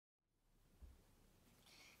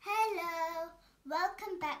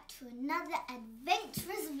Welcome back to another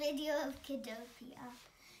adventurous video of Kidopia.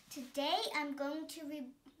 Today I'm going to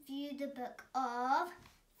review the book of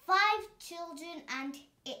 5 Children and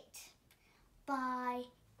It by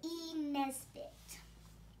Nesbit.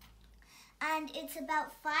 And it's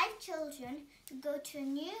about 5 children who go to a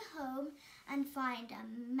new home and find a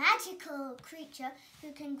magical creature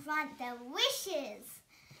who can grant their wishes.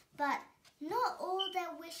 But not all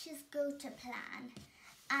their wishes go to plan.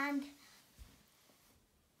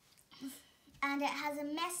 And it has a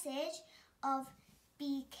message of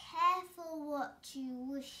be careful what you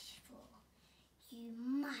wish for. You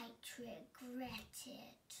might regret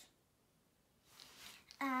it.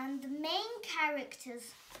 And the main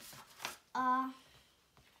characters are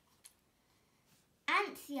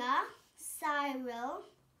Anthea, Cyril,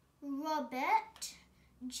 Robert,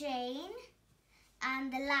 Jane,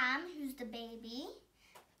 and the lamb, who's the baby,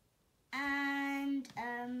 and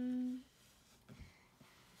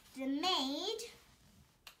the maid,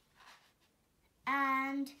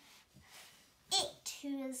 and it,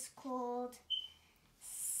 who is called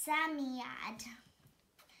Psammead.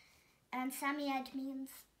 And Psammead means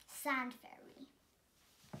sand fairy.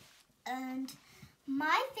 And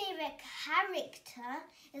my favourite character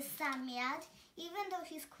is Psammead. Even though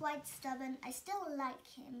he's quite stubborn, I still like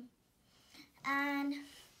him. And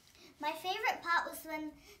my favourite part was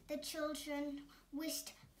when the children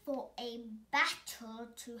wished for a battle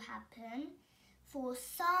to happen for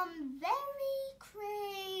some very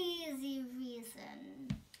crazy reason.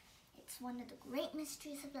 It's one of the great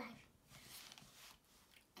mysteries of life.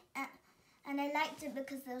 And I liked it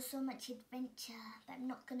because there was so much adventure, but I'm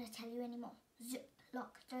not going to tell you anymore. Zip,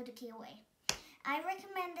 lock, throw the key away. I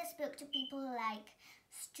recommend this book to people who like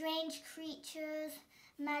strange creatures,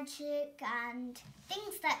 magic, and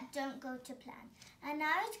things that don't go to plan. And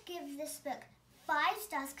I would give this book 5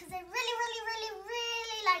 stars because I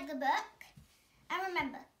really like the book. And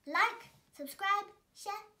remember, like, subscribe,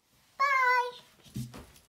 share. Bye!